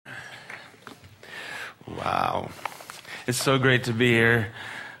Wow. It's so great to be here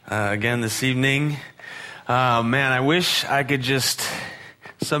again this evening. Man, I wish I could just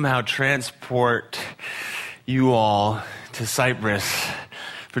somehow transport you all to Cyprus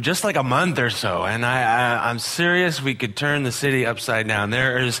for just like a month or so. And I'm serious, we could turn the city upside down.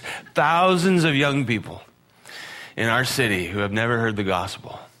 There is thousands of young people in our city who have never heard the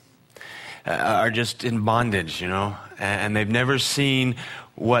gospel, are just in bondage, and they've never seen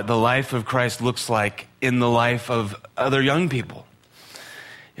what the life of Christ looks like in the life of other young people.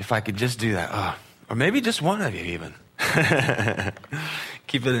 If I could just do that, or maybe just one of you even.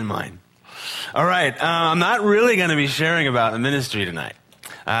 Keep it in mind. All right, I'm not really going to be sharing about the ministry tonight.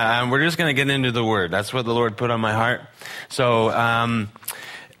 We're just going to get into the Word. That's what the Lord put on my heart. So,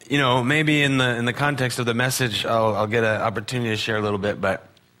 maybe in the context of the message, I'll get an opportunity to share a little bit. But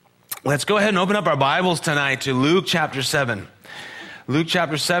let's go ahead and open up our Bibles tonight to Luke chapter 7. Luke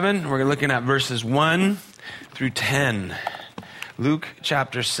chapter 7, we're looking at verses 1 through 10. Luke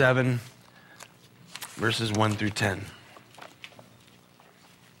chapter 7, verses 1 through 10.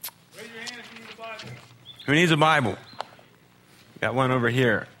 Raise your hand if you need a Bible. Who needs a Bible? Got one over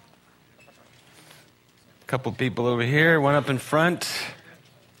here. A couple people over here, one up in front.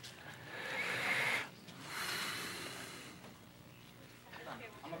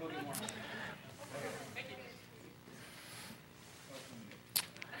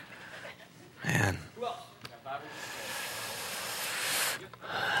 Man.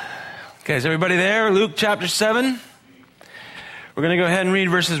 Okay, is everybody there? Luke chapter 7. We're going to go ahead and read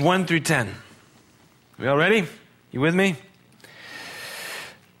verses 1 through 10. We all ready? You with me?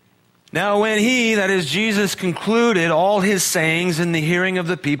 Now when he, that is Jesus, concluded all his sayings in the hearing of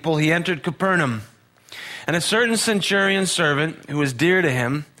the people, he entered Capernaum. And a certain centurion's servant, who was dear to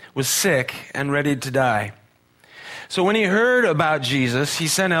him, was sick and ready to die. So when he heard about Jesus, he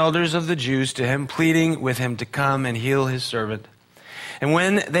sent elders of the Jews to him, pleading with him to come and heal his servant. And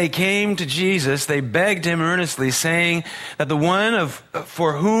when they came to Jesus, they begged him earnestly, saying that the one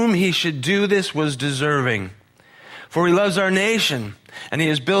for whom he should do this was deserving. For he loves our nation, and he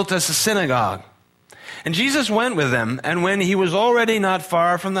has built us a synagogue. And Jesus went with them, and when he was already not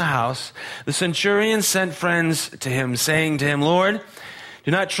far from the house, the centurion sent friends to him, saying to him, Lord,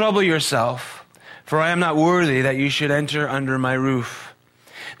 do not trouble yourself, for I am not worthy that you should enter under my roof.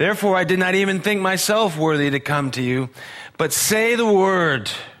 Therefore I did not even think myself worthy to come to you, but say the word,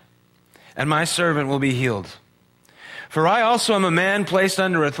 and my servant will be healed. For I also am a man placed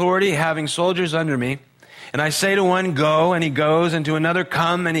under authority, having soldiers under me. And I say to one, go, and he goes, and to another,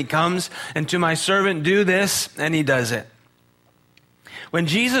 come, and he comes, and to my servant, do this, and he does it. When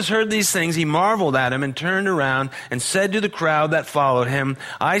Jesus heard these things, he marveled at him and turned around and said to the crowd that followed him,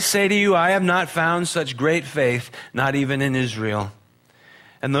 I say to you, I have not found such great faith, not even in Israel.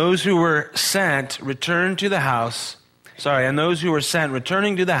 And those who were sent returning to the house,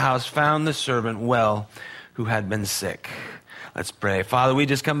 found the servant well, who had been sick. Let's pray. Father, we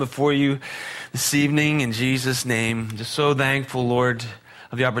just come before you this evening in Jesus' name. Just so thankful, Lord,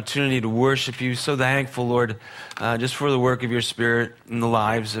 of the opportunity to worship you. So thankful, Lord, just for the work of your Spirit in the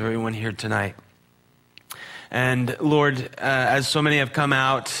lives of everyone here tonight. And Lord, as so many have come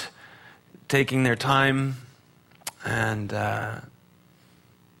out, taking their time and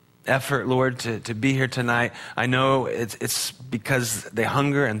effort, Lord, to be here tonight, I know it's because they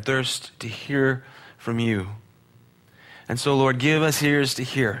hunger and thirst to hear from you. And so, Lord, give us ears to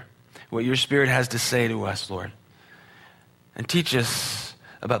hear what your Spirit has to say to us, Lord. And teach us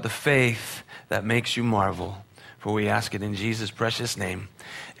about the faith that makes you marvel. For we ask it in Jesus' precious name.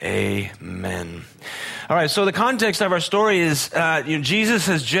 Amen. All right, so the context of our story is Jesus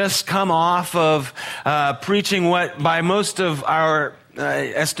has just come off of preaching what by most of our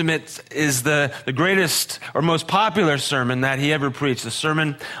estimates is the greatest or most popular sermon that he ever preached, the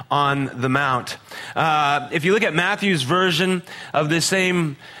Sermon on the Mount. If you look at Matthew's version of this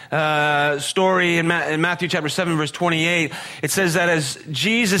same story in Matthew chapter 7, verse 28, it says that as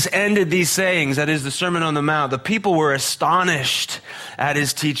Jesus ended these sayings, that is the Sermon on the Mount, the people were astonished at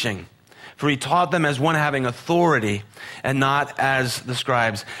his teaching. For he taught them as one having authority and not as the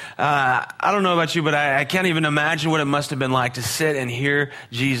scribes. I don't know about you, but I can't even imagine what it must have been like to sit and hear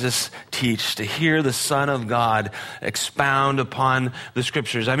Jesus teach, to hear the Son of God expound upon the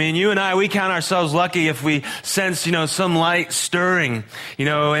Scriptures. I mean, you and I, we count ourselves lucky if we sense, some light stirring,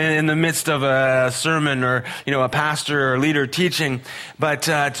 in the midst of a sermon or, a pastor or leader teaching. But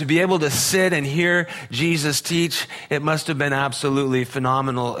to be able to sit and hear Jesus teach, it must have been absolutely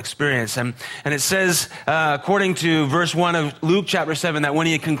phenomenal experience. And 7. And it says, according to verse 1 of Luke chapter 7, that when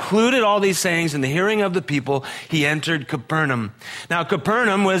he had concluded all these sayings in the hearing of the people, he entered Capernaum. Now,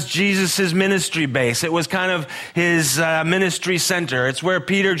 Capernaum was Jesus' ministry base. It was kind of his ministry center. It's where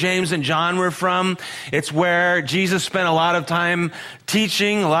Peter, James, and John were from. It's where Jesus spent a lot of time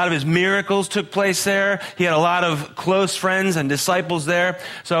teaching. A lot of his miracles took place there. He had a lot of close friends and disciples there.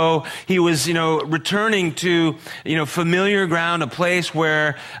 So he was, returning to, familiar ground, a place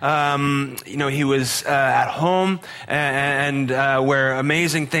where, he was at home and where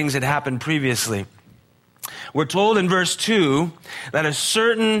amazing things had happened previously. We're told in verse 2 that a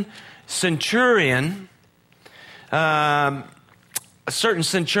certain centurion, servant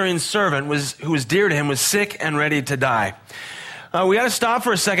who was dear to him, was sick and ready to die. We got to stop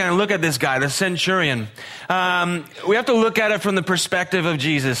for a second and look at this guy, the centurion. We have to look at it from the perspective of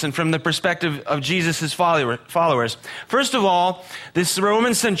Jesus and from the perspective of Jesus' followers. First of all, this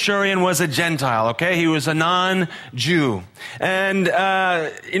Roman centurion was a Gentile, okay? He was a non-Jew. And,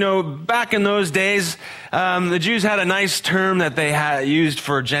 back in those days, the Jews had a nice term that they had used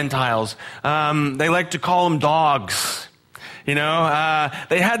for Gentiles. They liked to call them dogs. They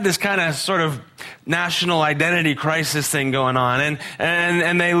had this kind of sort of national identity crisis thing going on,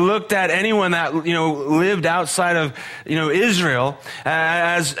 and they looked at anyone that lived outside of Israel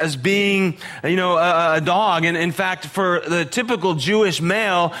as being a dog. And in fact, for the typical Jewish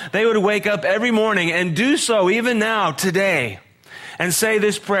male, they would wake up every morning and do so even now today, and say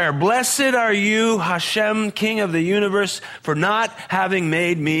this prayer: "Blessed are you, Hashem, King of the universe, for not having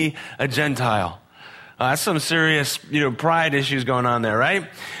made me a Gentile." That's some serious, pride issues going on there, right?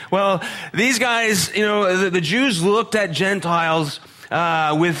 Well, these guys, the Jews looked at Gentiles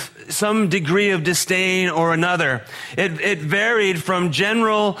with some degree of disdain or another. It varied from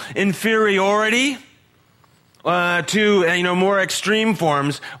general inferiority to more extreme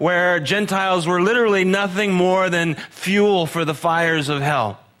forms, where Gentiles were literally nothing more than fuel for the fires of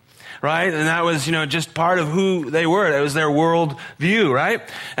hell. Right? And that was, just part of who they were. That was their world view, right?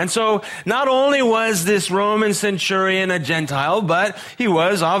 And so not only was this Roman centurion a Gentile, but he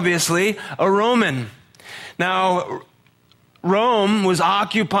was obviously a Roman. Now, Rome was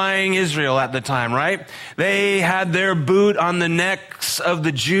occupying Israel at the time, right? They had their boot on the necks of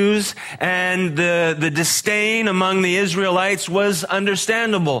the Jews, and the disdain among the Israelites was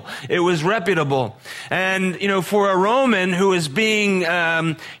understandable. It was reputable. And, for a Roman who was being,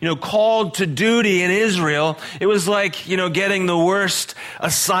 called to duty in Israel, it was like, getting the worst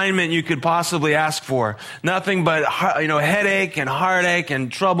assignment you could possibly ask for. Nothing but, headache and heartache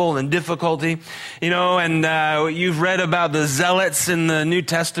and trouble and difficulty, and you've read about the zealots in the New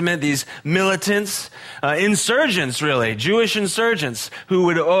Testament, these militants, insurgents really, Jewish insurgents who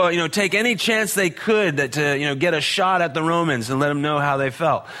would, take any chance they could to, get a shot at the Romans and let them know how they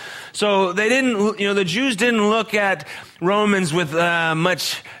felt. So they didn't, the Jews didn't look at Romans with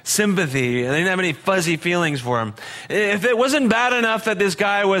much sympathy. They didn't have any fuzzy feelings for them. If it wasn't bad enough that this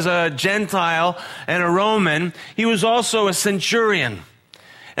guy was a Gentile and a Roman, he was also a centurion,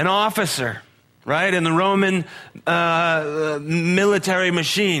 an officer, right, in the Roman military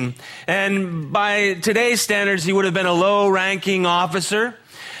machine. And by today's standards, he would have been a low-ranking officer.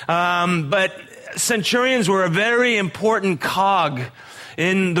 But centurions were a very important cog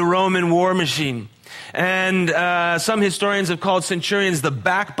in the Roman war machine. And some historians have called centurions the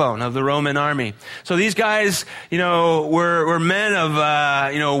backbone of the Roman army. So these guys, were men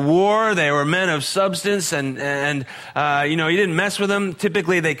of, war. They were men of substance, and you didn't mess with them.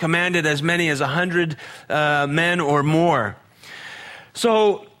 Typically, they commanded as many as 100 men or more.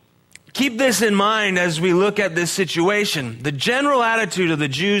 So keep this in mind as we look at this situation. The general attitude of the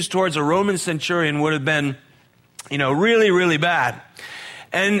Jews towards a Roman centurion would have been, really, really bad.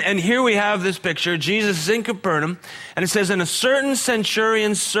 And here we have this picture. Jesus is in Capernaum, and it says, "And a certain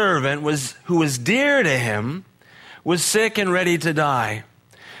centurion's servant who was dear to him was sick and ready to die.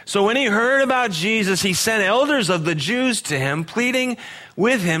 So when he heard about Jesus, he sent elders of the Jews to him, pleading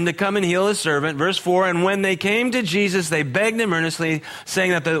with him to come and heal his servant." Verse 4, "And when they came to Jesus, they begged him earnestly,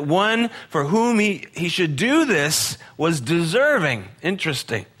 saying that the one for whom he should do this was deserving."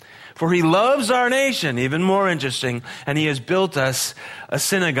 Interesting. "For he loves our nation," even more interesting, "and he has built us a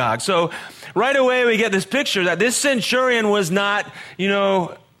synagogue." So right away we get this picture that this centurion was not,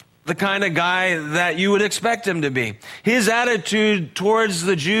 the kind of guy that you would expect him to be. His attitude towards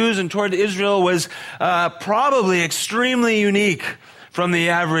the Jews and toward Israel was probably extremely unique from the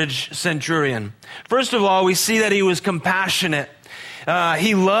average centurion. First of all, we see that he was compassionate.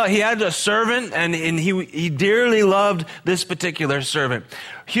 He had a servant, and he dearly loved this particular servant.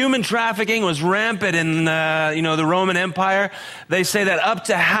 Human trafficking was rampant in the Roman Empire. They say that up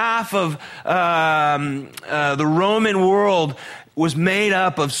to half of the Roman world was made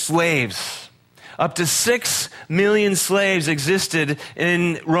up of slaves. Up to 6 million slaves existed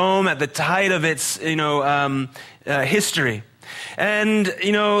in Rome at the height of its history. And,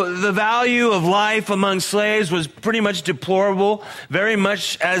 the value of life among slaves was pretty much deplorable, very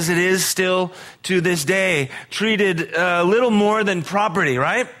much as it is still to this day. Treated little more than property,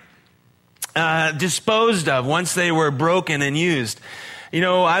 right? Disposed of once they were broken and used.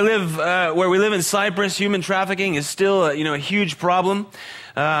 I live where we live in Cyprus. Human trafficking is still a huge problem.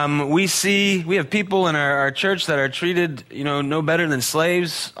 We have people in our church that are treated, no better than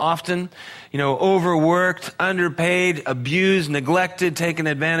slaves often, overworked, underpaid, abused, neglected, taken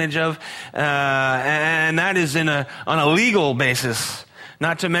advantage of, and that is on a legal basis.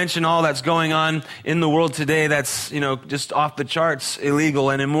 Not to mention all that's going on in the world today that's, just off the charts, illegal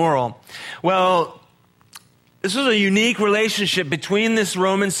and immoral. Well, this was a unique relationship between this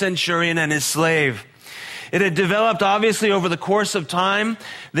Roman centurion and his slave. It had developed obviously over the course of time.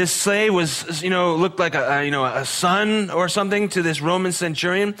 This slave was, looked like a son or something to this Roman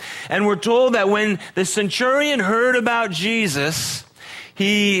centurion. And we're told that when the centurion heard about Jesus,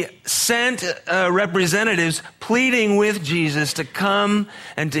 he sent representatives pleading with Jesus to come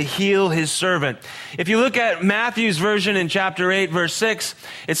and to heal his servant. If you look at Matthew's version in chapter 8, verse 6,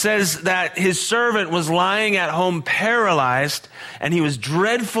 it says that his servant was lying at home paralyzed, and he was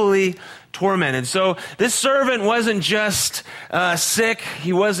dreadfully tormented. So this servant wasn't just sick.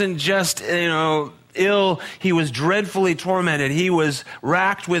 He wasn't just, ill. He was dreadfully tormented. He was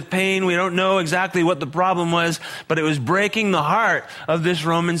racked with pain. We don't know exactly what the problem was, but it was breaking the heart of this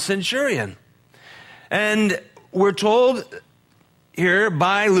Roman centurion. And we're told here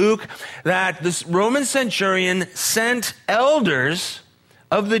by Luke that this Roman centurion sent elders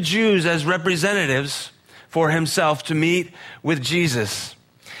of the Jews as representatives for himself to meet with Jesus.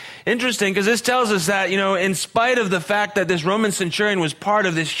 Interesting, because this tells us that, in spite of the fact that this Roman centurion was part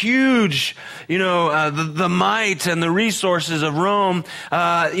of this huge, the might and the resources of Rome,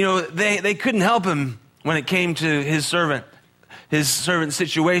 they couldn't help him when it came to his servant's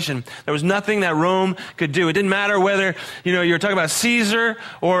situation. There was nothing that Rome could do. It didn't matter whether, you're talking about Caesar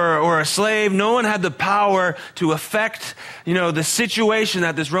or a slave. No one had the power to affect, the situation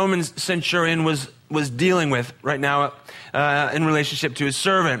that this Roman centurion was dealing with right now in relationship to his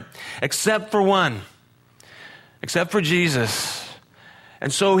servant, except for Jesus.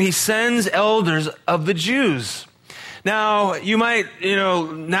 And so he sends elders of the Jews. Now, you might,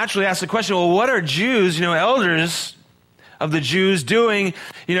 naturally ask the question, well, what are Jews, elders of the Jews doing,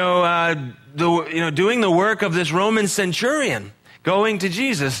 doing the work of this Roman centurion, going to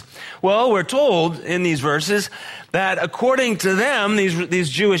Jesus? Well, we're told in these verses that according to them, these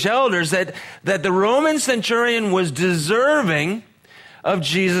Jewish elders, that the Roman centurion was deserving of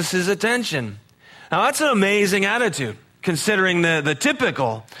Jesus' attention. Now, that's an amazing attitude, considering the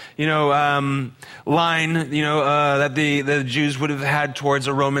typical, line, that the Jews would have had towards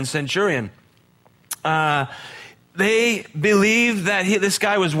a Roman centurion. They believed that this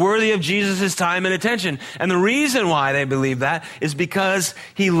guy was worthy of Jesus' time and attention. And the reason why they believed that is because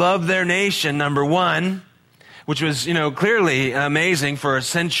he loved their nation, number one, which was, clearly amazing for a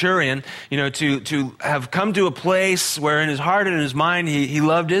centurion, to have come to a place where in his heart and in his mind, he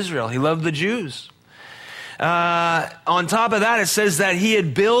loved Israel. He loved the Jews. On top of that, it says that he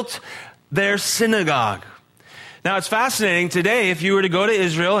had built their synagogue. Now, it's fascinating. Today, if you were to go to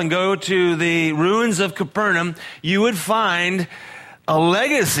Israel and go to the ruins of Capernaum, you would find a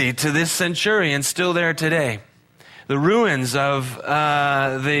legacy to this centurion still there today. The ruins of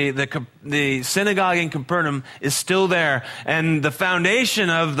the synagogue in Capernaum is still there. And the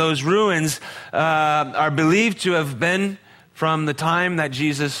foundation of those ruins are believed to have been from the time that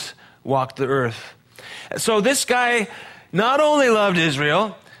Jesus walked the earth. So this guy not only loved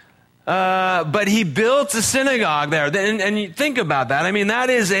Israel, but he built a synagogue there. And you think about that. I mean, that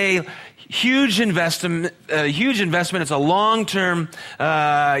is a huge investment. It's a long-term,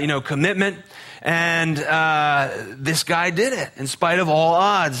 commitment. And this guy did it in spite of all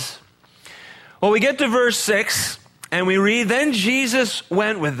odds. Well, we get to verse 6, and we read, "Then Jesus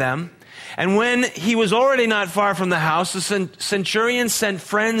went with them, and when he was already not far from the house, the centurion sent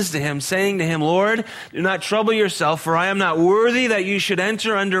friends to him, saying to him, 'Lord, do not trouble yourself, for I am not worthy that you should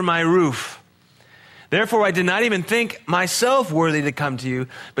enter under my roof. Therefore, I did not even think myself worthy to come to you,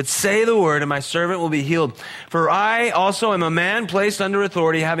 but say the word, and my servant will be healed. For I also am a man placed under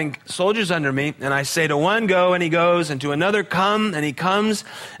authority, having soldiers under me, and I say to one, go, and he goes, and to another, come, and he comes,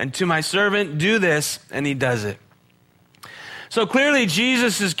 and to my servant, do this, and he does it. So clearly,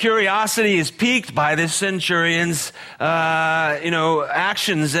 Jesus' curiosity is piqued by this centurion's,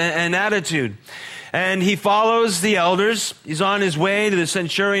 actions and attitude. And he follows the elders. He's on his way to the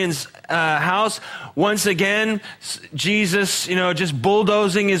centurion's house. Once again, Jesus, just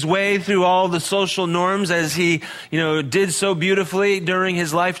bulldozing his way through all the social norms as he, did so beautifully during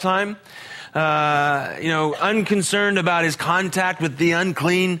his lifetime. Unconcerned about his contact with the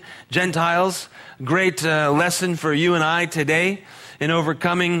unclean Gentiles. Great lesson for you and I today in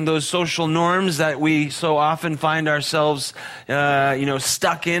overcoming those social norms that we so often find ourselves,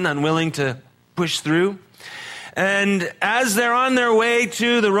 stuck in, unwilling to push through. And as they're on their way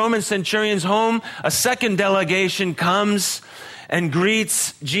to the Roman centurion's home, a second delegation comes and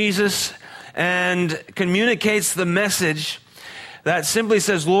greets Jesus and communicates the message that simply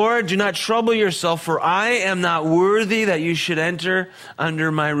says, Lord, do not trouble yourself, for I am not worthy that you should enter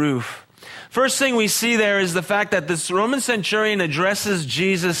under my roof. First thing we see there is the fact that this Roman centurion addresses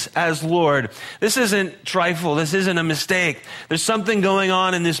Jesus as Lord. This isn't trifle. This isn't a mistake. There's something going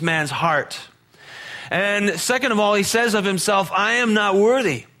on in this man's heart. And second of all, he says of himself, I am not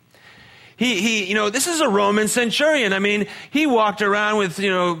worthy. This is a Roman centurion. I mean, he walked around with,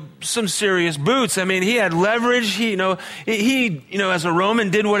 some serious boots. I mean, he had leverage. He, as a Roman,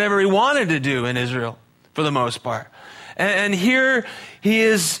 did whatever he wanted to do in Israel for the most part. And here he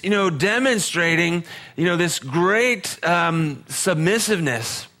is, demonstrating, this great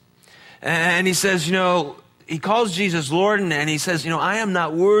submissiveness. And he says, he calls Jesus Lord, and he says, I am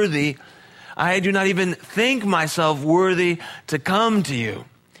not worthy. I do not even think myself worthy to come to you.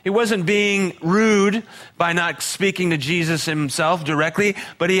 He wasn't being rude by not speaking to Jesus himself directly,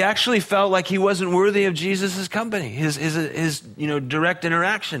 but he actually felt like he wasn't worthy of Jesus' company, his direct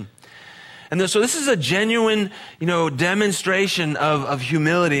interaction. And so this is a genuine, demonstration of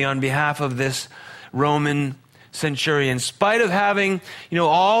humility on behalf of this Roman centurion. In spite of having,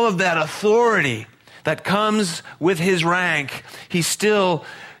 all of that authority that comes with his rank, he still,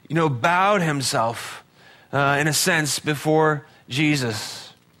 bowed himself, in a sense, before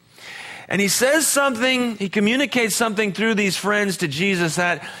Jesus. And he says something, he communicates something through these friends to Jesus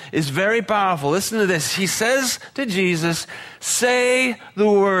that is very powerful. Listen to this. He says to Jesus, say the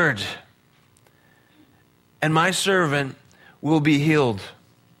word, and my servant will be healed.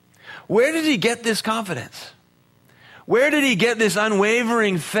 Where did he get this confidence? Where did he get this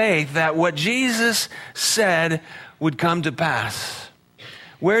unwavering faith that what Jesus said would come to pass?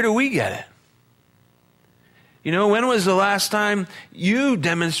 Where do we get it? When was the last time you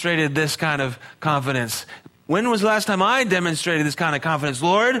demonstrated this kind of confidence? When was the last time I demonstrated this kind of confidence?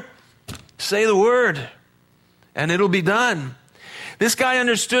 Lord, say the word, and it'll be done. This guy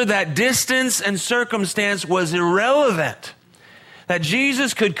understood that distance and circumstance was irrelevant. That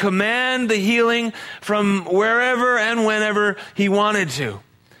Jesus could command the healing from wherever and whenever he wanted to.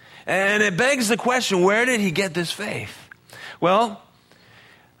 And it begs the question, where did he get this faith? Well,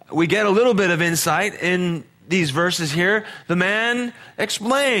 we get a little bit of insight in these verses here. The man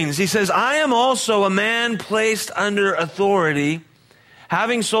explains. He says, I am also a man placed under authority,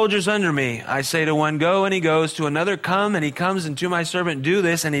 having soldiers under me. I say to one, go, and he goes. To another, come, and he comes. And to my servant, do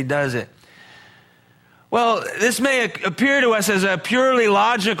this, and he does it. Well, this may appear to us as a purely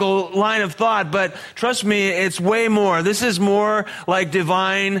logical line of thought, but trust me, it's way more. This is more like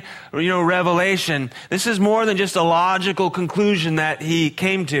divine, revelation. This is more than just a logical conclusion that he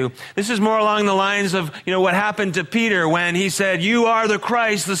came to. This is more along the lines of, what happened to Peter when he said, you are the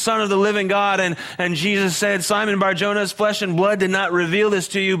Christ, the Son of the living God. And Jesus said, Simon Bar-Jonah's flesh and blood did not reveal this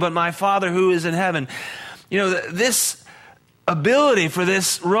to you, but my Father who is in heaven. This ability for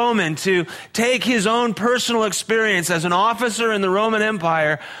this Roman to take his own personal experience as an officer in the Roman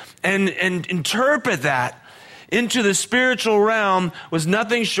Empire and interpret that into the spiritual realm was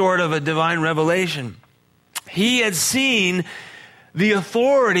nothing short of a divine revelation. He had seen the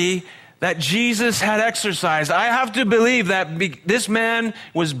authority that Jesus had exercised. I have to believe that this man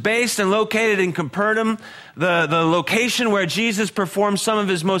was based and located in Capernaum, the location where Jesus performed some of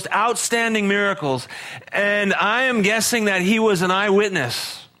his most outstanding miracles. And I am guessing that he was an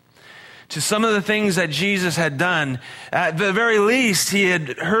eyewitness to some of the things that Jesus had done. At the very least, he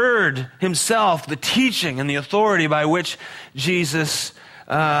had heard himself the teaching and the authority by which Jesus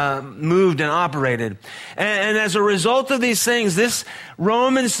moved and operated. And as a result of these things, this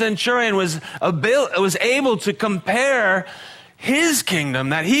Roman centurion was able to compare his kingdom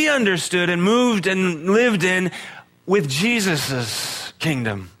that he understood and moved and lived in with Jesus'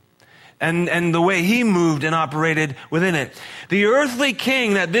 kingdom and the way he moved and operated within it. The earthly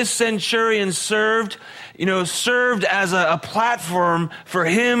king that this centurion served, served as a platform for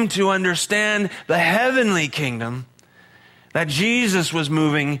him to understand the heavenly kingdom that Jesus was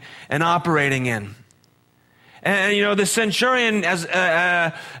moving and operating in. And, the centurion,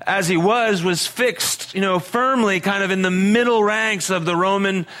 as he was fixed, firmly kind of in the middle ranks of the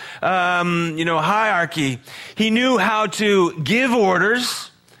Roman, hierarchy. He knew how to give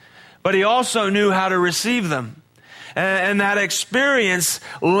orders, but he also knew how to receive them. And that experience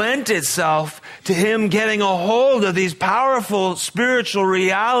lent itself to him getting a hold of these powerful spiritual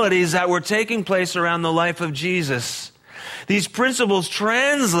realities that were taking place around the life of Jesus. These principles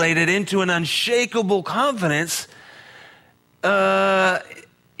translated into an unshakable confidence, that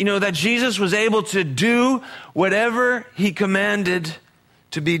Jesus was able to do whatever he commanded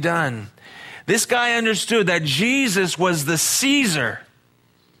to be done. This guy understood that Jesus was the Caesar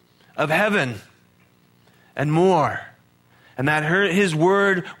of heaven and more. And that his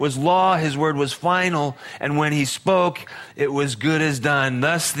word was law, his word was final, and when he spoke, it was good as done.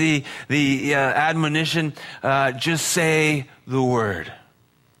 Thus the admonition, just say the word.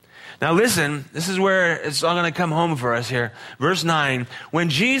 Now listen, this is where it's all going to come home for us here. Verse 9, when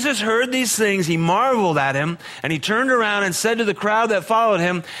Jesus heard these things, he marveled at him, and he turned around and said to the crowd that followed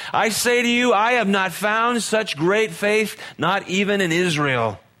him, I say to you, I have not found such great faith, not even in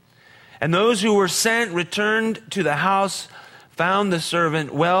Israel. And those who were sent returned to the house, found the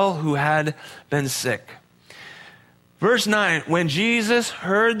servant well who had been sick. Verse 9, when Jesus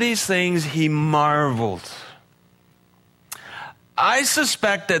heard these things, he marveled. I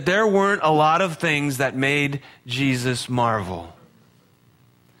suspect that there weren't a lot of things that made Jesus marvel.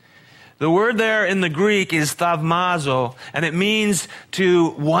 The word there in the Greek is thavmazo, and it means to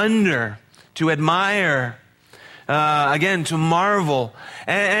wonder, to admire, again, to marvel.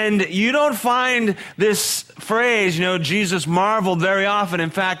 And you don't find this phrase, Jesus marveled very often.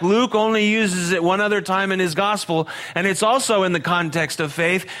 In fact, Luke only uses it one other time in his gospel, and it's also in the context of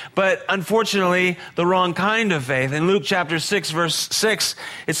faith, but unfortunately, the wrong kind of faith. In Luke chapter 6, verse 6,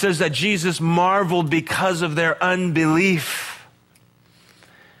 it says that Jesus marveled because of their unbelief.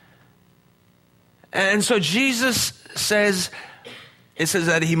 And so Jesus says, it says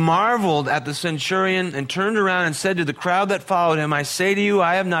that he marveled at the centurion and turned around and said to the crowd that followed him, I say to you,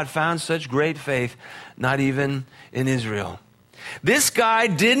 I have not found such great faith, not even in Israel. This guy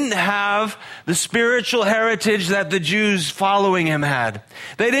didn't have the spiritual heritage that the Jews following him had.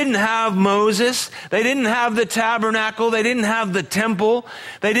 They didn't have Moses. They didn't have the tabernacle. They didn't have the temple.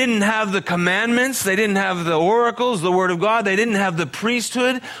 They didn't have the commandments. They didn't have the oracles, the word of God. They didn't have the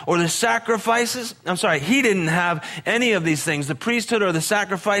priesthood or the sacrifices. He didn't have any of these things, the priesthood or the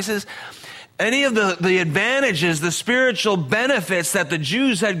sacrifices. Any of the advantages, the spiritual benefits that the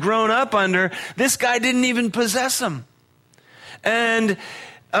Jews had grown up under, this guy didn't even possess them. And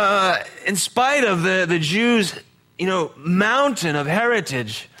in spite of the Jews' mountain of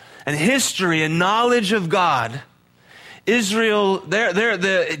heritage and history and knowledge of God, Israel,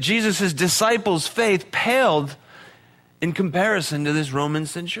 Jesus' disciples' faith paled in comparison to this Roman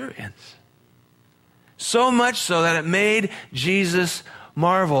centurion's. So much so that it made Jesus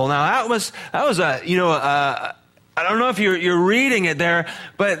marvel. Now that was I don't know if you're reading it there,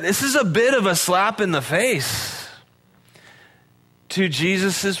 but this is a bit of a slap in the face to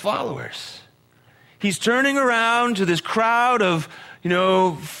Jesus' followers. He's turning around to this crowd of,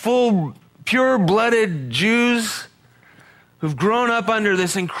 full, pure-blooded Jews who've grown up under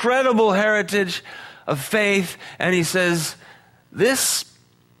this incredible heritage of faith, and he says, this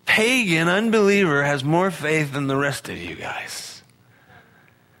pagan unbeliever has more faith than the rest of you guys.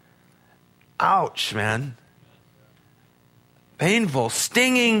 Ouch, man. Painful,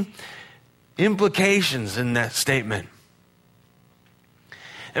 stinging implications in that statement.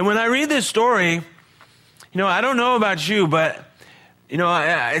 And when I read this story, I don't know about you, but,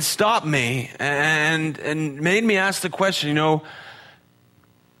 it stopped me and made me ask the question,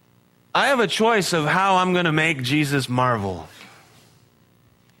 I have a choice of how I'm going to make Jesus marvel.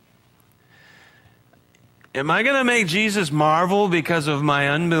 Am I going to make Jesus marvel because of my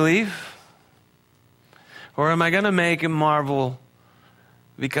unbelief? Or am I going to make him marvel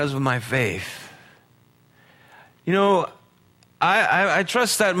because of my faith? I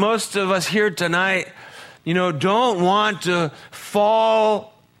trust that most of us here tonight, don't want to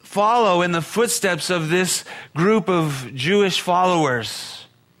follow in the footsteps of this group of Jewish followers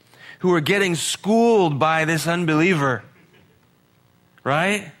who are getting schooled by this unbeliever,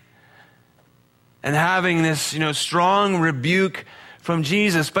 right? and having this, strong rebuke from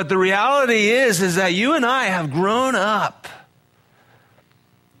Jesus. But the reality is that you and I have grown up,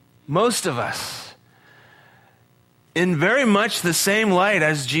 most of us, in very much the same light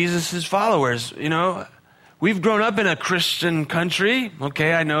as Jesus' followers. We've grown up in a Christian country.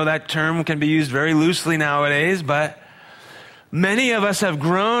 Okay, I know that term can be used very loosely nowadays, but many of us have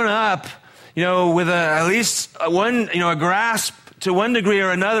grown up, with at least a grasp to one degree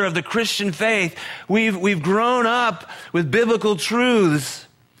or another of the Christian faith. We've grown up with biblical truths.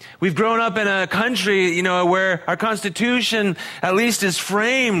 We've grown up in a country, where our Constitution at least is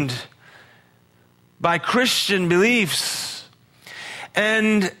framed by Christian beliefs.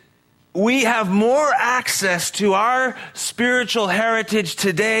 And we have more access to our spiritual heritage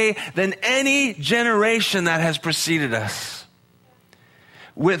today than any generation that has preceded us.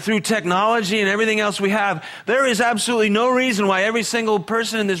 Through technology and everything else we have, there is absolutely no reason why every single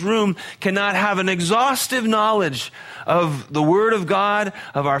person in this room cannot have an exhaustive knowledge of the Word of God,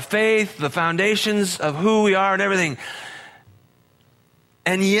 of our faith, the foundations of who we are and everything.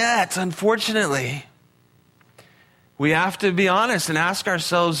 And yet, unfortunately, we have to be honest and ask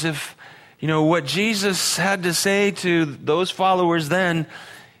ourselves if, what Jesus had to say to those followers then,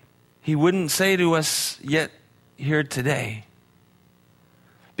 he wouldn't say to us yet here today.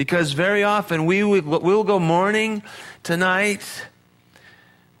 Because very often we'll go morning to night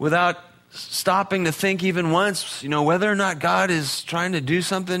without stopping to think even once, whether or not God is trying to do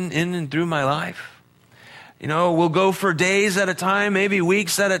something in and through my life. We'll go for days at a time, maybe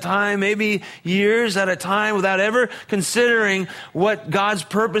weeks at a time, maybe years at a time without ever considering what God's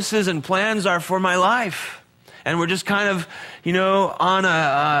purposes and plans are for my life. And we're just kind of, on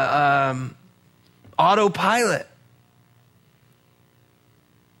a autopilot.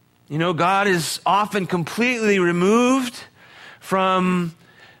 God is often completely removed from,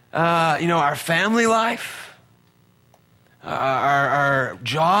 our family life, our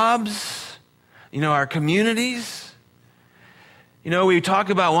jobs, our communities. We talk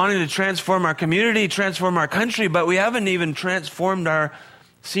about wanting to transform our community, transform our country, but we haven't even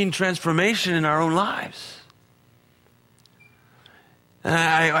seen transformation in our own lives.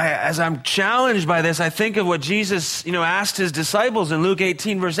 As I'm challenged by this, I think of what Jesus, asked his disciples in Luke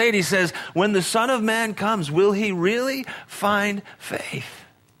 18, verse 8. He says, when the Son of Man comes, will he really find faith?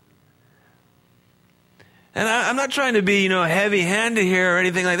 And I'm not trying to be, heavy-handed here or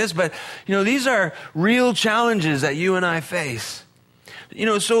anything like this, but, these are real challenges that you and I face.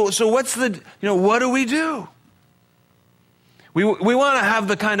 So what's what do we do? We want to have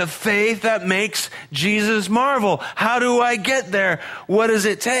the kind of faith that makes Jesus marvel. How do I get there? What does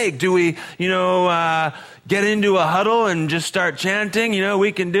it take? Do we, get into a huddle and just start chanting,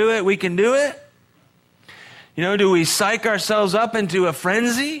 we can do it, we can do it? Do we psych ourselves up into a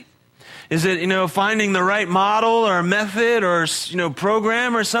frenzy? Is it, finding the right model or method or,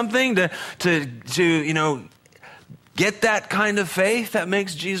 program or something to get that kind of faith that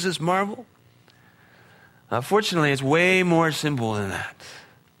makes Jesus marvel? Fortunately, it's way more simple than that.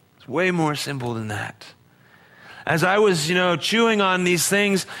 It's way more simple than that. As I was, chewing on these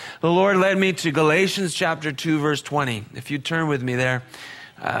things, the Lord led me to Galatians chapter 2, verse 20. If you turn with me there,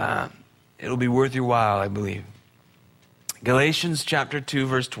 it'll be worth your while, I believe. Galatians chapter 2,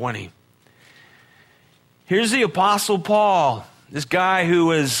 verse 20. Here's the Apostle Paul, this guy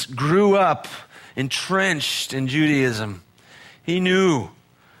who grew up entrenched in Judaism. He knew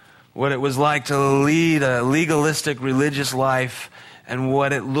what it was like to lead a legalistic religious life and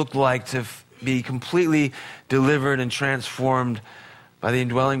what it looked like to be completely delivered and transformed by the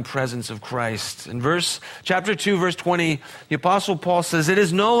indwelling presence of Christ. In chapter 2, verse 20, the Apostle Paul says, it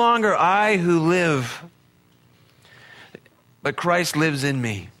is no longer I who live, but Christ lives in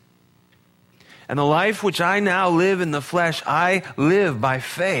me. And the life which I now live in the flesh, I live by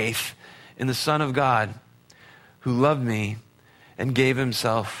faith in the Son of God, who loved me and gave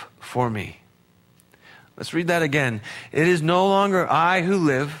himself for me. Let's read that again. It is no longer I who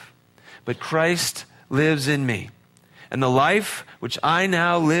live, but Christ lives in me. And the life which I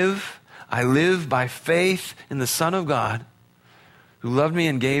now live, I live by faith in the Son of God, who loved me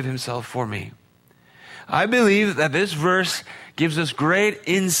and gave himself for me. I believe that this verse gives us great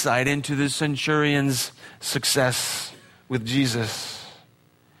insight into the centurion's success with Jesus.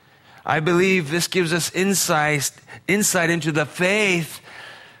 I believe this gives us insight into the faith,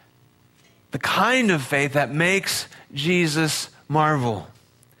 the kind of faith that makes Jesus marvel.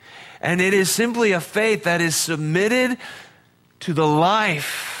 And it is simply a faith that is submitted to the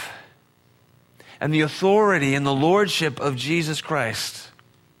life and the authority and the lordship of Jesus Christ.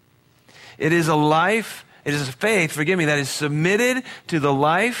 It is a life It is a faith, forgive me, that is submitted to the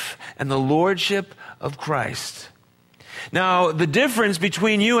life and the lordship of Christ. Now, the difference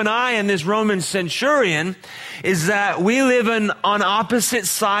between you and I and this Roman centurion is that we live on opposite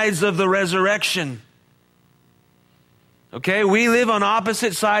sides of the resurrection. Okay, we live on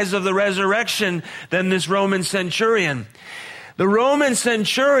opposite sides of the resurrection than this Roman centurion. The Roman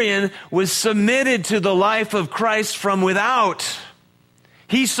centurion was submitted to the life of Christ from without.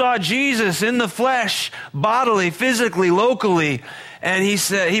 He saw Jesus in the flesh, bodily, physically, locally, and he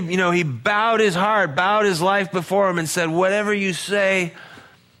said, he bowed his heart, bowed his life before him and said, whatever you say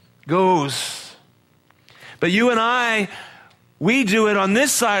goes. But you and I, we do it on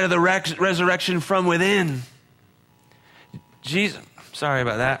this side of the resurrection from within. Jesus, sorry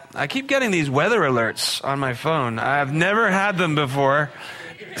about that. I keep getting these weather alerts on my phone. I've never had them before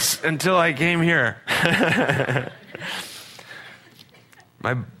until I came here.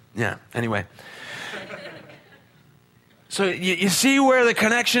 Anyway. So you see where the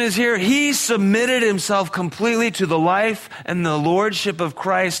connection is here? He submitted himself completely to the life and the lordship of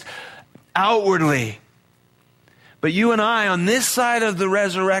Christ outwardly. But you and I, on this side of the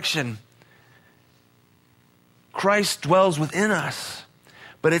resurrection, Christ dwells within us.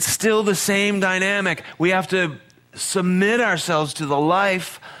 But it's still the same dynamic. We have to submit ourselves to the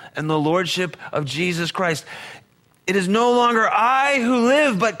life and the lordship of Jesus Christ. It is no longer I who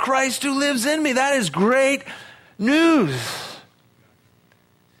live, but Christ who lives in me. That is great news.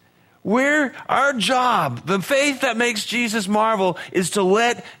 Our job, the faith that makes Jesus marvel, is to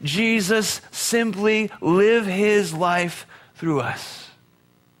let Jesus simply live his life through us.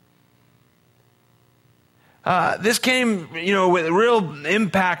 This came, with real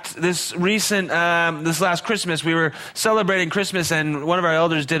impact this last Christmas. We were celebrating Christmas and one of our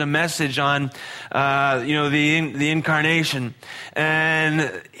elders did a message on, the incarnation.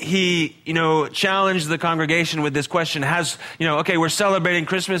 And he, challenged the congregation with this question, we're celebrating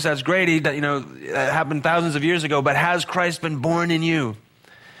Christmas, that's great, that happened thousands of years ago, but has Christ been born in you?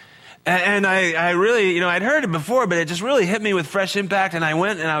 And I really, I'd heard it before, but it just really hit me with fresh impact. And I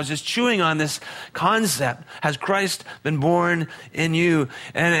went and I was just chewing on this concept. Has Christ been born in you?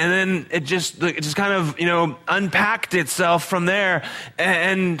 And then it just kind of, unpacked itself from there.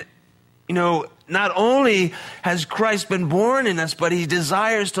 And, not only has Christ been born in us, but he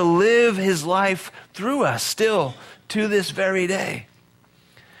desires to live his life through us still to this very day.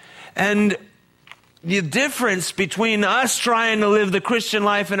 And the difference between us trying to live the Christian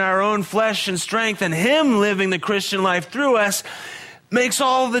life in our own flesh and strength and him living the Christian life through us makes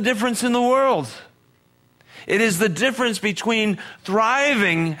all the difference in the world. It is the difference between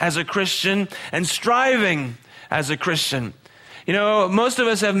thriving as a Christian and striving as a Christian. Most of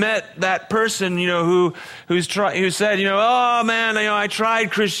us have met that person, who said, oh man, I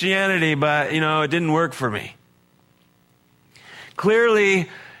tried Christianity, but, it didn't work for me. Clearly,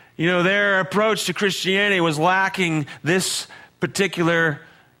 their approach to Christianity was lacking this particular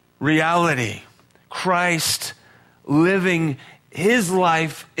reality. Christ living his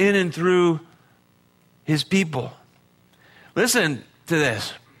life in and through his people. Listen to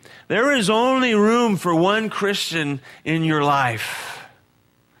this. There is only room for one Christian in your life,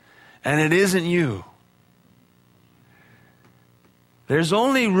 and it isn't you. There's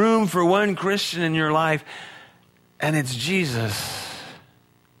only room for one Christian in your life, and it's Jesus.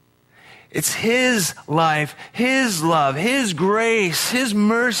 It's his life, his love, his grace, his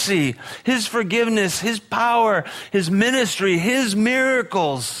mercy, his forgiveness, his power, his ministry, his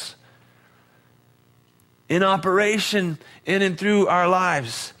miracles in operation in and through our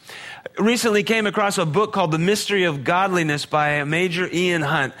lives. Recently came across a book called The Mystery of Godliness by Major Ian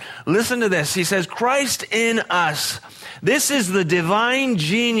Hunt. Listen to this. He says, Christ in us. This is the divine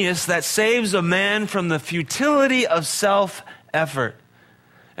genius that saves a man from the futility of self-effort.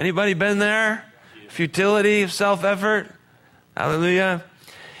 Anybody been there? Futility of self-effort? Hallelujah.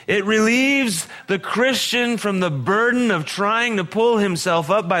 It relieves the Christian from the burden of trying to pull himself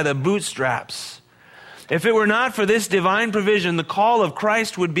up by the bootstraps. If it were not for this divine provision, the call of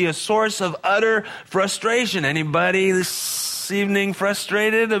Christ would be a source of utter frustration. Anybody this evening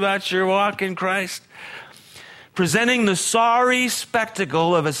frustrated about your walk in Christ? Presenting the sorry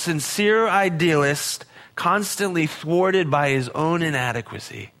spectacle of a sincere idealist constantly thwarted by his own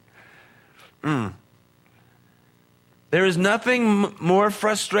inadequacy. There is nothing more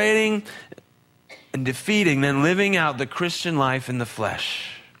frustrating and defeating than living out the Christian life in the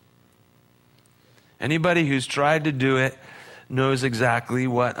flesh. Anybody who's tried to do it knows exactly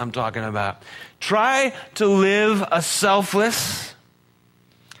what I'm talking about. Try to live a selfless,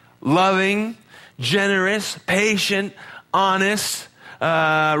 loving, generous, patient, honest,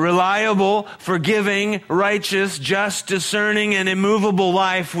 reliable, forgiving, righteous, just, discerning, and immovable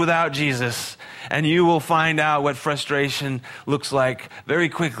life without Jesus. And you will find out what frustration looks like very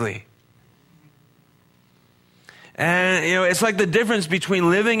quickly. And, it's like the difference between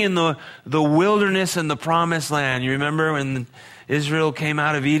living in the wilderness and the promised land. You remember when Israel came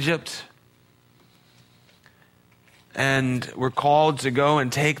out of Egypt and were called to go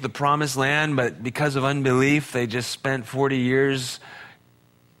and take the promised land, but because of unbelief, they just spent 40 years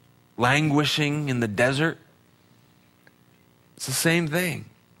languishing in the desert? It's the same thing.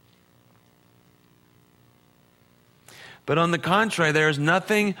 But on the contrary, there is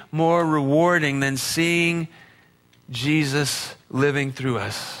nothing more rewarding than seeing Jesus living through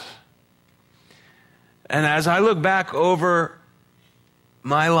us. And as I look back over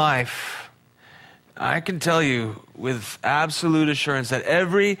my life, I can tell you with absolute assurance that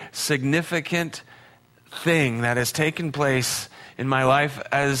every significant thing that has taken place in my life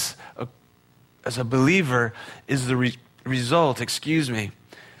as a believer is the result,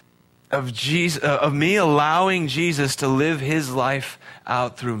 of me allowing Jesus to live his life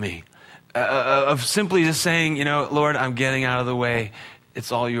out through me. Of simply just saying, Lord, I'm getting out of the way.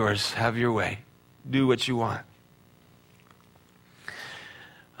 It's all yours. Have your way. Do what you want.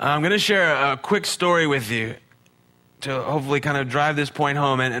 I'm going to share a quick story with you to hopefully kind of drive this point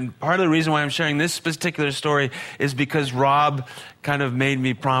home. And part of the reason why I'm sharing this particular story is because Rob kind of made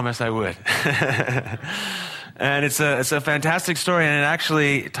me promise I would. And it's a fantastic story, and it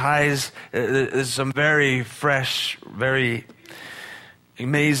actually ties some very fresh, very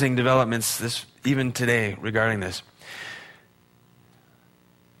amazing developments even today regarding this.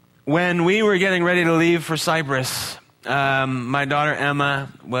 When we were getting ready to leave for Cyprus, my daughter Emma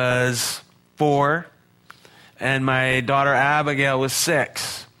was 4, and my daughter Abigail was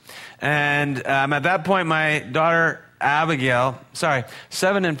 6. And at that point, my daughter Abigail,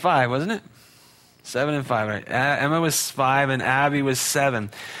 7 and 5, wasn't it? 7 and 5, right? Emma was 5 and Abby was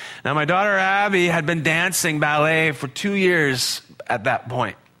 7. Now, my daughter Abby had been dancing ballet for 2 years at that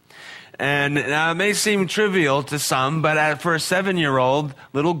point. And it may seem trivial to some, but for a 7-year-old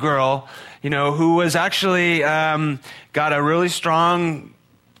little girl, who was actually got a really strong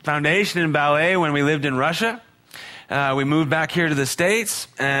foundation in ballet when we lived in Russia. We moved back here to the States,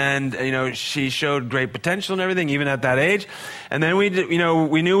 and she showed great potential and everything, even at that age. And then we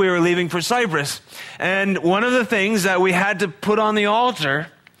knew we were leaving for Cyprus. And one of the things that we had to put on the altar,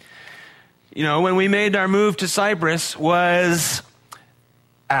 when we made our move to Cyprus, was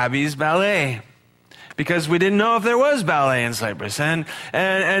Abby's ballet, because we didn't know if there was ballet in Cyprus. And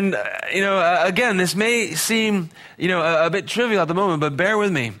again, this may seem a bit trivial at the moment, but bear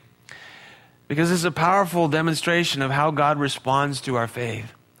with me. Because it's a powerful demonstration of how God responds to our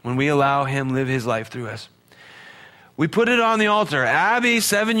faith when we allow him live his life through us. We put it on the altar. Abby,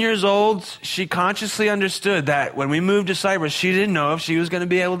 7 years old, she consciously understood that when we moved to Cyprus, she didn't know if she was going to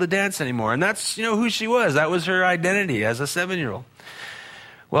be able to dance anymore. And that's, who she was. That was her identity as a 7-year-old.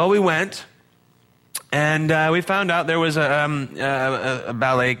 Well, we went, and we found out there was a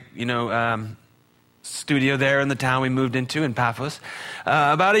ballet, studio there in the town we moved into in Paphos.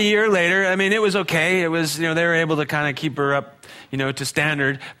 About a year later, it was okay. It was, they were able to kind of keep her up, to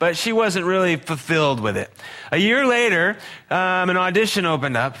standard, but she wasn't really fulfilled with it. A year later, an audition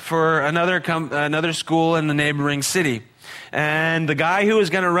opened up for another school in the neighboring city. And the guy who was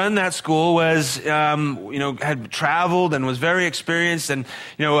going to run that school was, had traveled and was very experienced and,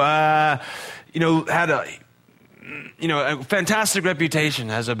 had a fantastic reputation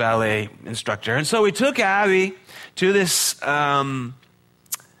as a ballet instructor. And so we took Abby to this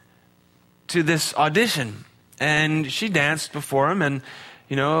audition, and she danced before him. And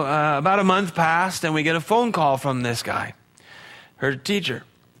about a month passed, and we get a phone call from this guy, her teacher,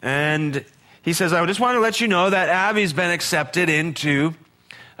 and he says, "I just want to let you know that Abby's been accepted into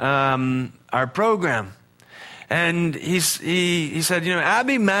our program." And he said,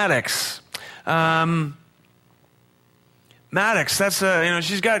 Abby Maddox. Maddox, that's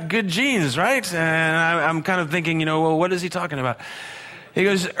she's got good genes, right? And I'm kind of thinking, well, what is he talking about? He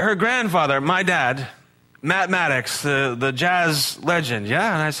goes, her grandfather, my dad, Matt Maddox, the jazz legend.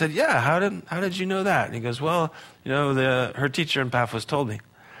 Yeah, and I said, yeah. How did you know that? And he goes, well, her teacher in Paphos told me.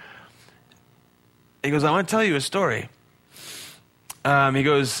 He goes, I want to tell you a story. He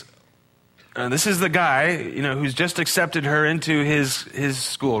goes, this is the guy, who's just accepted her into his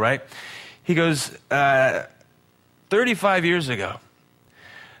school, right? He goes, 35 years ago,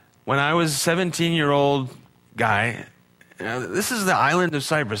 when I was a 17-year-old guy, this is the island of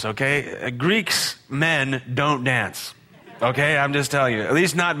Cyprus, okay? Greeks, men don't dance, okay? I'm just telling you, at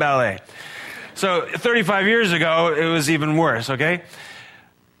least not ballet. So 35 years ago, it was even worse, okay?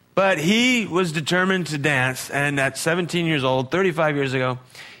 But he was determined to dance, and at 17 years old, 35 years ago,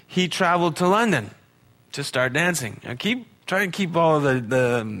 he traveled to London to start dancing. Now try to keep all of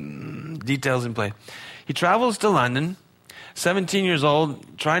the details in play. He travels to London, 17 years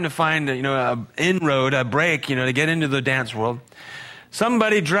old, trying to find an inroad, a break, to get into the dance world.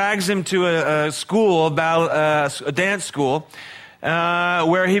 Somebody drags him to a school, a dance school,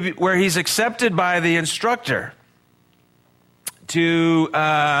 where he's accepted by the instructor to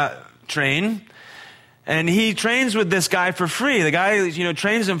train. And he trains with this guy for free. The guy,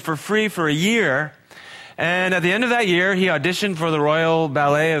 trains him for free for a year. And at the end of that year, he auditioned for the Royal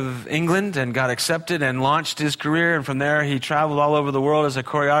Ballet of England and got accepted and launched his career. And from there, he traveled all over the world as a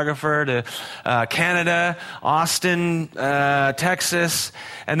choreographer to Canada, Austin, Texas.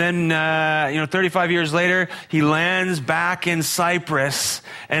 And then, 35 years later, he lands back in Cyprus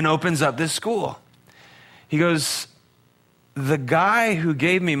and opens up this school. He goes, "The guy who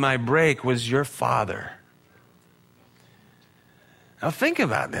gave me my break was your father." Now think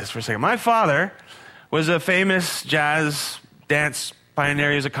about this for a second. My father was a famous jazz dance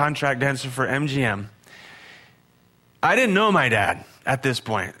pioneer. He was a contract dancer for MGM. I didn't know my dad at this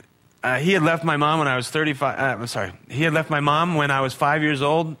point. He had left my mom when I was 35. He had left my mom when I was 5 years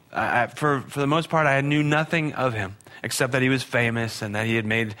old. For the most part, I knew nothing of him except that he was famous and that he had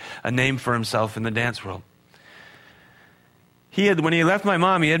made a name for himself in the dance world. When he left my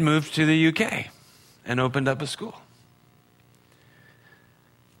mom, he had moved to the UK and opened up a school.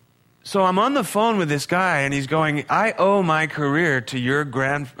 So I'm on the phone with this guy, and he's going, "I owe my career to your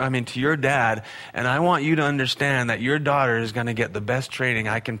dad, and I want you to understand that your daughter is going to get the best training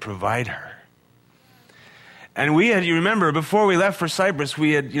I can provide her." And you remember, before we left for Cyprus,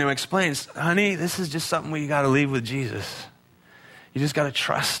 we had, explained, "Honey, this is just something we got to leave with Jesus. You just got to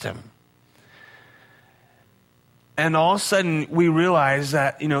trust him." And all of a sudden, we realized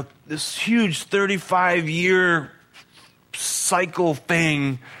that, this huge 35-year cycle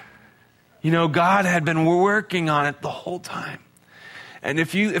thing, God had been working on it the whole time. And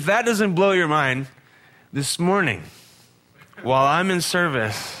if that doesn't blow your mind, this morning, while I'm in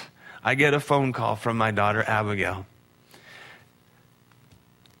service, I get a phone call from my daughter, Abigail.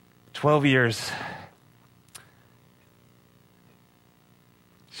 12 years.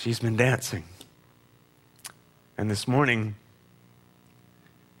 She's been dancing. And this morning,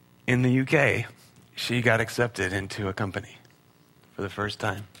 in the UK, she got accepted into a company for the first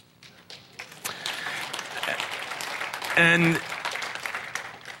time.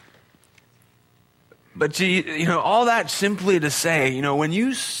 But all that simply to say, when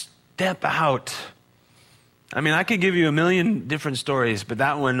you step out, I could give you a million different stories, but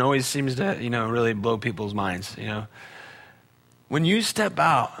that one always seems to, really blow people's minds, When you step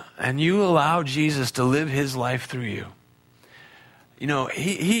out and you allow Jesus to live his life through you,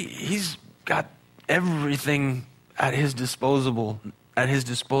 he's got everything at his disposal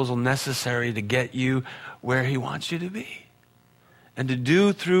necessary to get you where he wants you to be and to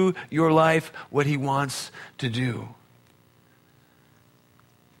do through your life what he wants to do.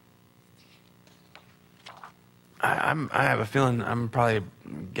 I have a feeling I'm probably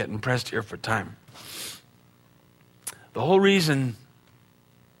getting pressed here for time. The whole reason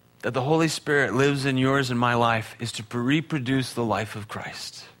that the Holy Spirit lives in yours and my life is to reproduce the life of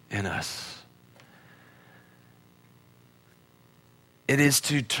Christ in us. It is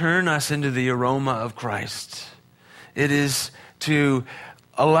to turn us into the aroma of Christ. It is to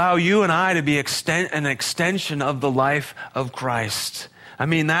allow you and I to be an extension of the life of Christ.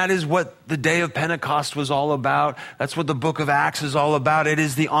 That is what the day of Pentecost was all about. That's what the book of Acts is all about. It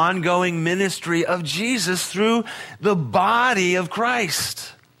is the ongoing ministry of Jesus through the body of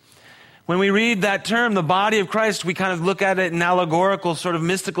Christ. When we read that term, the body of Christ, we kind of look at it in allegorical, sort of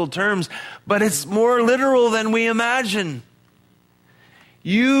mystical terms, but it's more literal than we imagine.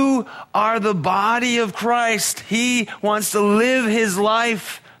 You are the body of Christ. He wants to live his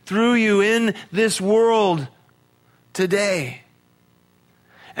life through you in this world today.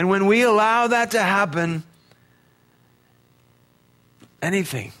 And when we allow that to happen,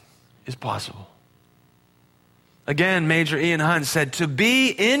 anything is possible. Again, Major Ian Hunt said, "To be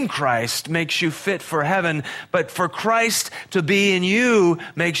in Christ makes you fit for heaven, but for Christ to be in you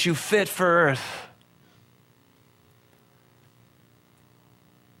makes you fit for earth."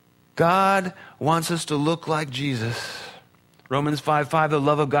 God wants us to look like Jesus. Romans 5:5, the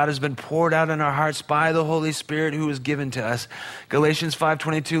love of God has been poured out in our hearts by the Holy Spirit who is given to us. Galatians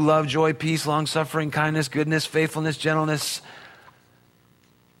 5:22, love, joy, peace, long-suffering, kindness, goodness, faithfulness, gentleness.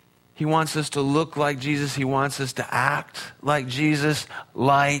 He wants us to look like Jesus. He wants us to act like Jesus.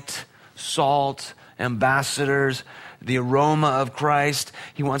 Light, salt, ambassadors, the aroma of Christ.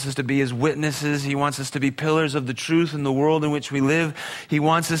 He wants us to be his witnesses. He wants us to be pillars of the truth in the world in which we live. He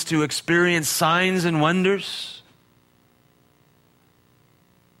wants us to experience signs and wonders.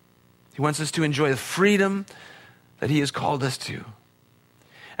 He wants us to enjoy the freedom that he has called us to.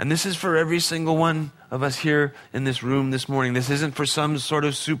 And this is for every single one of us here in this room this morning. This isn't for some sort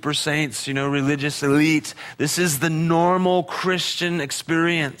of super saints, religious elite. This is the normal Christian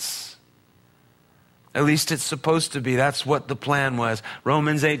experience. At least it's supposed to be. That's what the plan was.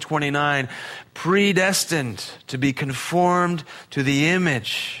 Romans 8:29, predestined to be conformed to the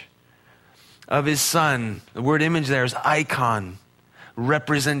image of his Son. The word image there is icon,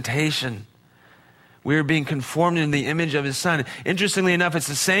 representation. We're being conformed in the image of his Son. Interestingly enough, it's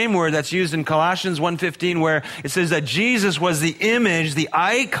the same word that's used in Colossians 1:15, where it says that Jesus was the image, the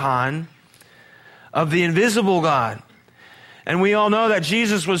icon of the invisible God. And we all know that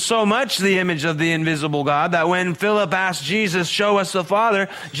Jesus was so much the image of the invisible God that when Philip asked Jesus, show us the Father,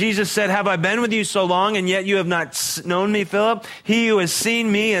 Jesus said, have I been with you so long and yet you have not known me, Philip? He who has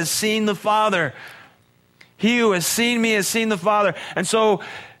seen me has seen the Father. He who has seen me has seen the Father. And so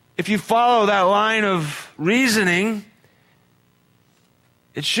if you follow that line of reasoning,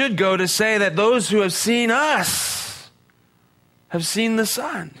 it should go to say that those who have seen us have seen the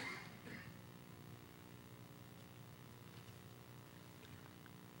Son.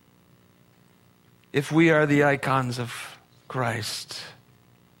 If we are the icons of Christ.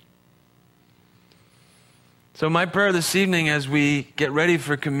 So my prayer this evening as we get ready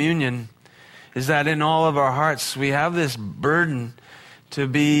for communion is that in all of our hearts we have this burden to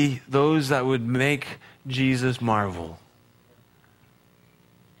be those that would make Jesus marvel.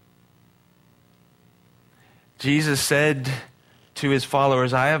 Jesus said to his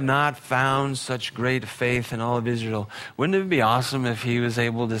followers, I have not found such great faith in all of Israel. Wouldn't it be awesome if he was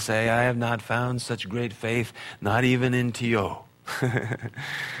able to say, I have not found such great faith, not even in T.O.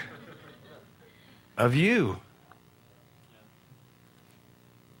 of you.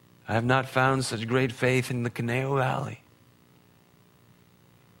 I have not found such great faith in the Conejo Valley.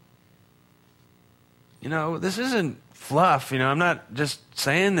 This isn't fluff. I'm not just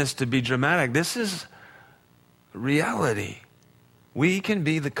saying this to be dramatic. This is reality. We can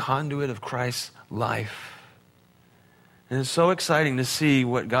be the conduit of Christ's life. And it's so exciting to see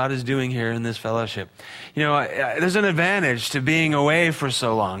what God is doing here in this fellowship. There's an advantage to being away for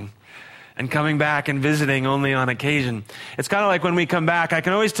so long and coming back and visiting only on occasion. It's kind of like when we come back, I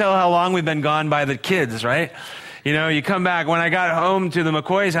can always tell how long we've been gone by the kids, right? You come back. When I got home to the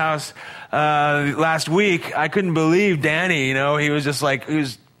McCoy's house last week, I couldn't believe Danny. He was just like, he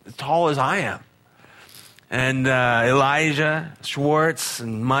was as tall as I am. And Elijah Schwartz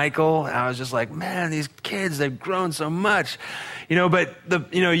and Michael, I was just like, man, these kids, they've grown so much. But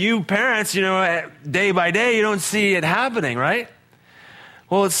you parents, day by day, you don't see it happening, right?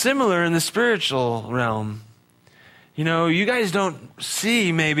 Well, it's similar in the spiritual realm. You guys don't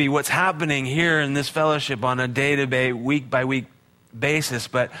see maybe what's happening here in this fellowship on a day-to-day, week-by-week basis.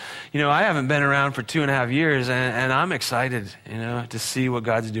 But, I haven't been around for 2.5 years, and I'm excited, to see what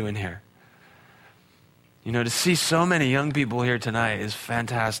God's doing here. To see so many young people here tonight is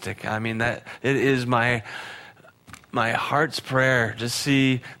fantastic. I mean, that it is my heart's prayer to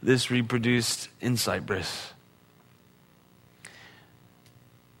see this reproduced in Cyprus.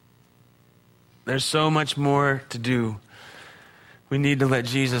 There's so much more to do. We need to let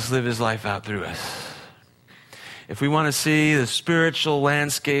Jesus live his life out through us. If we want to see the spiritual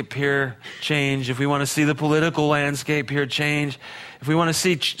landscape here change, if we want to see the political landscape here change, if we want to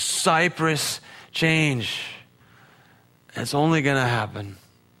see Cyprus change, it's only going to happen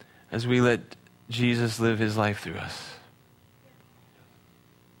as we let Jesus live his life through us.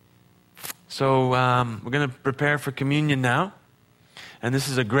 So we're going to prepare for communion now. And this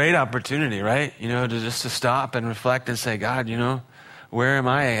is a great opportunity, right? To stop and reflect and say, God, where am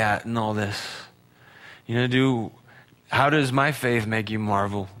I at in all this? How does my faith make you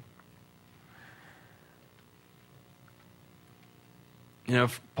marvel?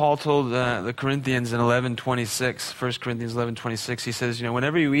 Paul told the Corinthians in 11:26, 1 Corinthians 11:26, he says,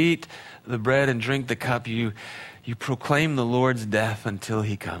 whenever you eat the bread and drink the cup, you proclaim the Lord's death until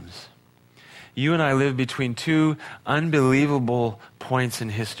he comes. You and I live between two unbelievable points in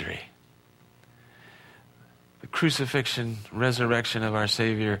history. The crucifixion, resurrection of our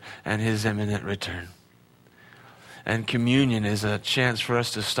Savior, and his imminent return. And communion is a chance for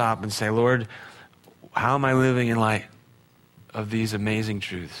us to stop and say, Lord, how am I living in light of these amazing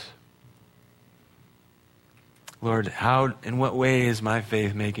truths? Lord, in what way is my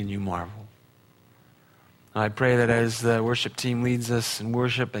faith making you marvel? I pray that as the worship team leads us in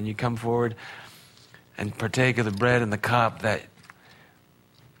worship and you come forward and partake of the bread and the cup, that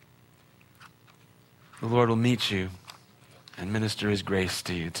the Lord will meet you and minister his grace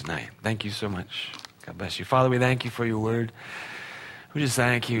to you tonight. Thank you so much. God bless you. Father, we thank you for your word. We just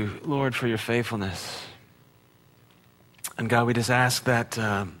thank you, Lord, for your faithfulness. And God, we just ask that,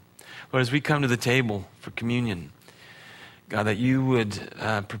 Lord, as we come to the table for communion, God, that you would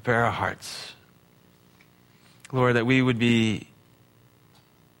prepare our hearts. Lord, that we would be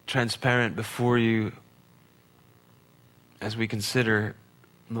transparent before you as we consider,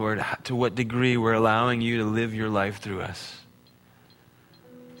 Lord, to what degree we're allowing you to live your life through us.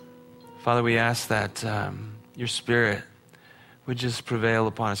 Father, we ask that your Spirit would just prevail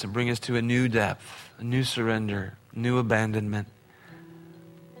upon us and bring us to a new depth, a new surrender, new abandonment.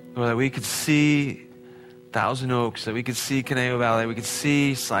 Lord, that we could see Thousand Oaks, that we could see Conejo Valley, we could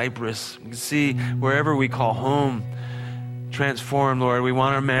see Cypress, we could see wherever we call home transformed, Lord. We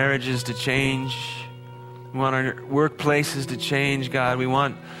want our marriages to change. We want our workplaces to change, God. We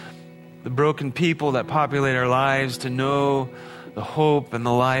want the broken people that populate our lives to know the hope and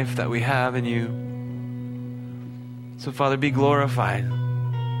the life that we have in you. So, Father, be glorified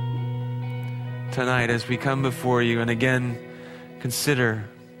tonight as we come before you and again consider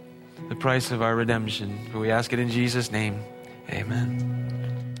the price of our redemption. For we ask it in Jesus' name. Amen.